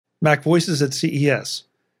MacVoices at CES.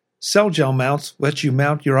 Cell gel mounts let you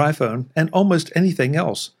mount your iPhone and almost anything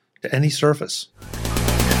else to any surface.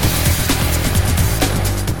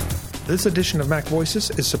 This edition of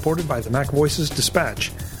MacVoices is supported by the MacVoices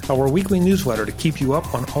Dispatch, our weekly newsletter to keep you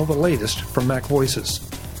up on all the latest from MacVoices.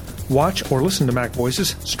 Watch or listen to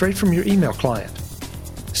MacVoices straight from your email client.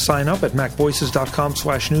 Sign up at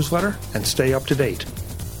macvoices.com/newsletter and stay up to date.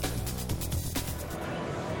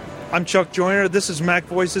 I'm Chuck Joyner. This is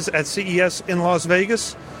MacVoices at CES in Las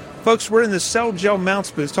Vegas. Folks, we're in the Cell Gel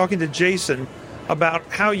Mounts booth talking to Jason about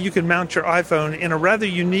how you can mount your iPhone in a rather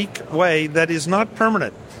unique way that is not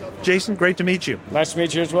permanent. Jason, great to meet you. Nice to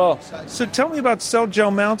meet you as well. So tell me about Cell Gel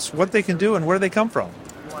Mounts, what they can do, and where they come from.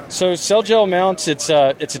 So Cell Gel Mounts, it's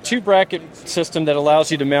a two-bracket system that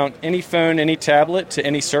allows you to mount any phone, any tablet to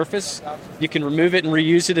any surface. You can remove it and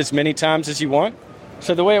reuse it as many times as you want.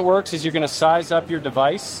 So the way it works is you're going to size up your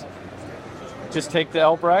device. Just take the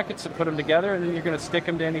L brackets and put them together, and then you're going to stick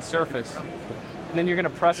them to any surface. And then you're going to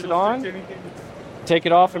press it on, take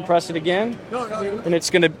it off and press it again, and it's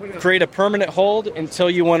going to create a permanent hold until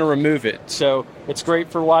you want to remove it. So it's great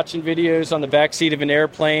for watching videos on the back seat of an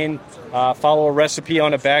airplane, follow a recipe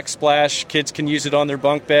on a backsplash. Kids can use it on their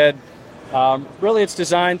bunk bed. Really, it's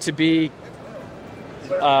designed to be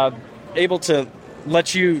able to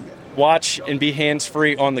let you watch and be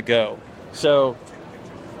hands-free on the go. So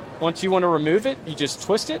once you want to remove it, you just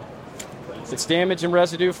twist it. It's damage and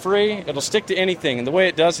residue free. It'll stick to anything. And the way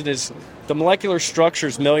it does it is the molecular structure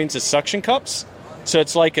is millions of suction cups. So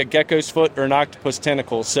it's like a gecko's foot or an octopus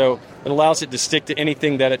tentacle. So it allows it to stick to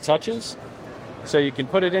anything that it touches. So you can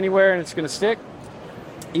put it anywhere and it's going to stick.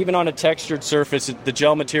 Even on a textured surface, the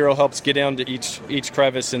gel material helps get down to each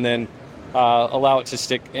crevice and then allow it to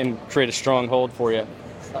stick and create a strong hold for you.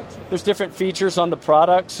 There's different features on the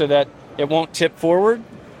product so that it won't tip forward.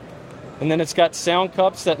 And then it's got sound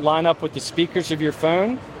cups that line up with the speakers of your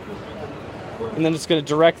phone. And then it's going to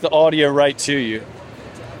direct the audio right to you.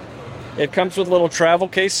 It comes with a little travel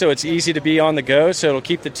case, so it's easy to be on the go. So it'll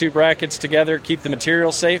keep the two brackets together, keep the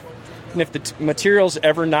material safe. And if the material's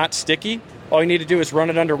ever not sticky, all you need to do is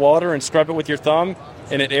run it underwater and scrub it with your thumb,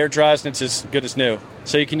 and it air dries and it's as good as new.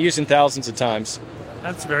 So you can use it thousands of times.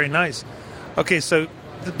 That's very nice. Okay, so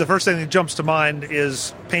the first thing that jumps to mind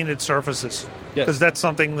is painted surfaces. Yes. Because that's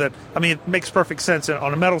something that, it makes perfect sense.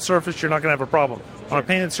 On a metal surface, you're not going to have a problem. On a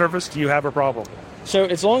painted surface, do you have a problem? So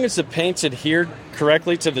as long as the paint's adhered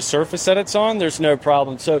correctly to the surface that it's on, there's no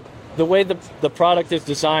problem. So the way the product is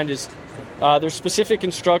designed is there's specific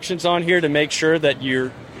instructions on here to make sure that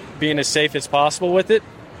you're being as safe as possible with it.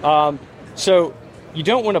 So you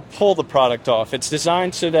don't want to pull the product off. It's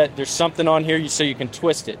designed so that there's something on here so you can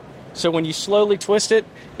twist it. So when you slowly twist it,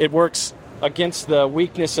 it works against the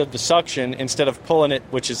weakness of the suction instead of pulling it,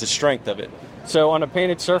 which is the strength of it. So on a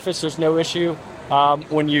painted surface, there's no issue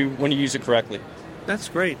when you use it correctly. That's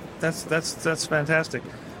great. That's fantastic.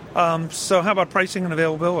 So how about pricing and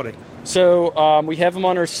availability? So we have them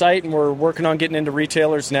on our site, and we're working on getting into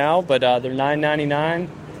retailers now, but they're $9.99,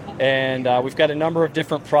 and we've got a number of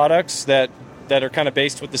different products that are kind of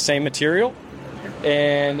based with the same material.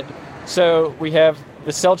 And so we have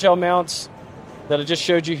the Cell Gel mounts that I just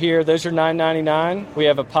showed you here. Those are $9.99. We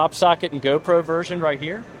have a pop socket and GoPro version right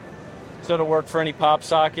here. So it'll work for any pop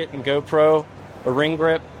socket and GoPro, a ring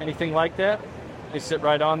grip, anything like that. They sit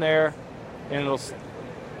right on there, and it'll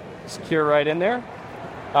secure right in there.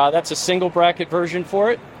 That's a single bracket version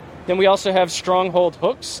for it. Then we also have stronghold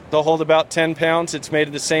hooks. They'll hold about 10 pounds. It's made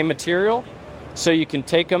of the same material. So you can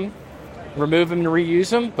take them, remove them, and reuse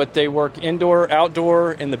them, but they work indoor,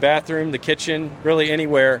 outdoor, in the bathroom, the kitchen, really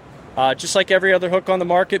anywhere. Just like every other hook on the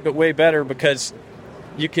market, but way better because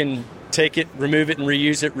you can take it, remove it, and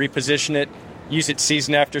reuse it, reposition it, use it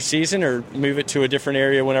season after season, or move it to a different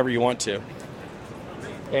area whenever you want to.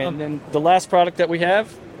 And then the last product that we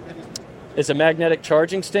have is a magnetic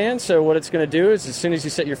charging stand. So what it's going to do is as soon as you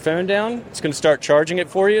set your phone down, it's going to start charging it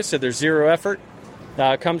for you, so there's zero effort.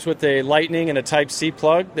 It comes with a Lightning and a Type-C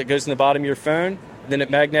plug that goes in the bottom of your phone. Then it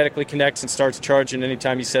magnetically connects and starts charging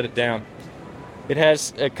anytime you set it down.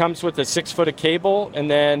 It comes with a 6-foot of cable,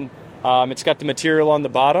 and then it's got the material on the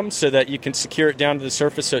bottom so that you can secure it down to the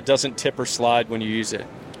surface so it doesn't tip or slide when you use it.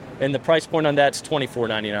 And the price point on that's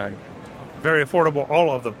 $24.99. Very affordable, all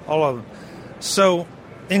of them. So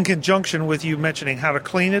in conjunction with you mentioning how to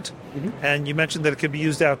clean it, and you mentioned that it can be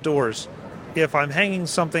used outdoors, if I'm hanging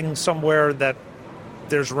something somewhere that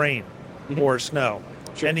there's rain or snow,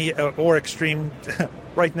 or extreme...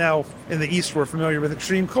 Right now, in the East, we're familiar with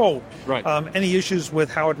extreme cold. Right. Any issues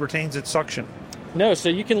with how it retains its suction? No, so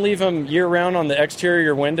you can leave them year-round on the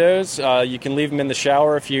exterior windows. You can leave them in the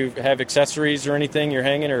shower if you have accessories or anything you're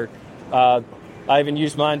hanging. Or I even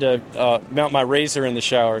use mine to mount my razor in the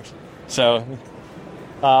shower. So,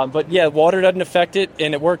 but yeah, water doesn't affect it,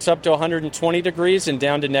 and it works up to 120 degrees and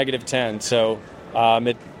down to negative 10. So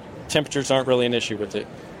temperatures aren't really an issue with it.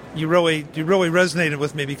 You really resonated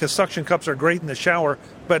with me because suction cups are great in the shower,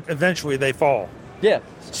 but eventually they fall. Yeah.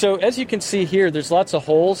 So as you can see here, there's lots of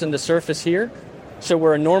holes in the surface here. So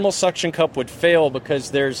where a normal suction cup would fail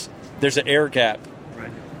because there's an air gap.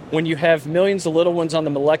 Right. When you have millions of little ones on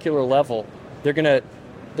the molecular level, they're gonna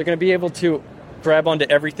be able to grab onto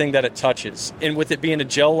everything that it touches. And with it being a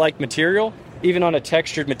gel-like material, even on a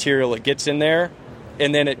textured material, it gets in there,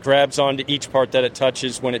 and then it grabs onto each part that it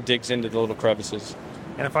touches when it digs into the little crevices.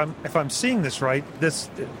 And if I'm seeing this right, this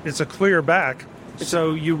it's a clear back,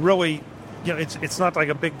 so you really, it's not like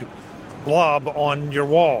a big blob on your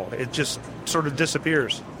wall. It just sort of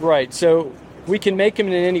disappears. Right. So we can make them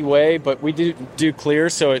in any way, but we do clear,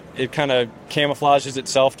 so it kind of camouflages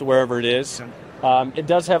itself to wherever it is. It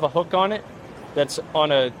does have a hook on it that's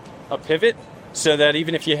on a pivot, so that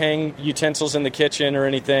even if you hang utensils in the kitchen or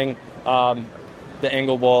anything, the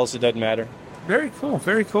angle walls, it doesn't matter. Very cool.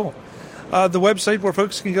 Very cool. The website where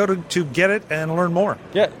folks can go to get it and learn more.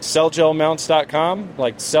 Yeah, cellgelmounts.com,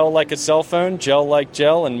 like cell like a cell phone, gel like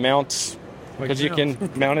gel, and mounts because you can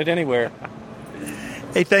mount it anywhere.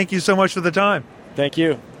 Hey, thank you so much for the time. Thank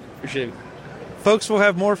you. Appreciate it. Folks, we'll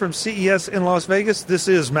have more from CES in Las Vegas. This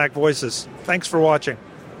is MacVoices. Thanks for watching.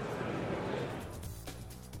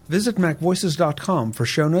 Visit MacVoices.com for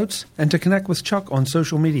show notes and to connect with Chuck on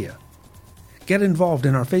social media. Get involved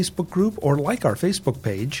in our Facebook group or like our Facebook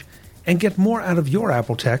page, and get more out of your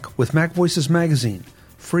Apple tech with MacVoices Magazine,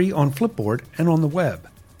 free on Flipboard and on the web.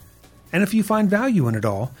 And if you find value in it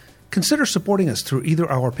all, consider supporting us through either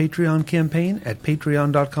our Patreon campaign at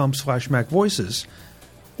patreon.com/MacVoices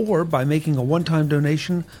or by making a one-time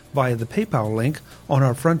donation via the PayPal link on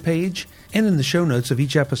our front page and in the show notes of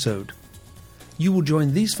each episode. You will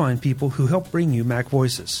join these fine people who help bring you Mac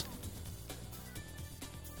Voices.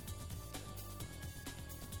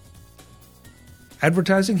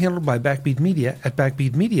 Advertising handled by Backbeat Media at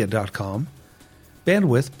backbeatmedia.com.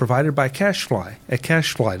 Bandwidth provided by CacheFly at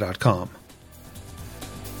cachefly.com.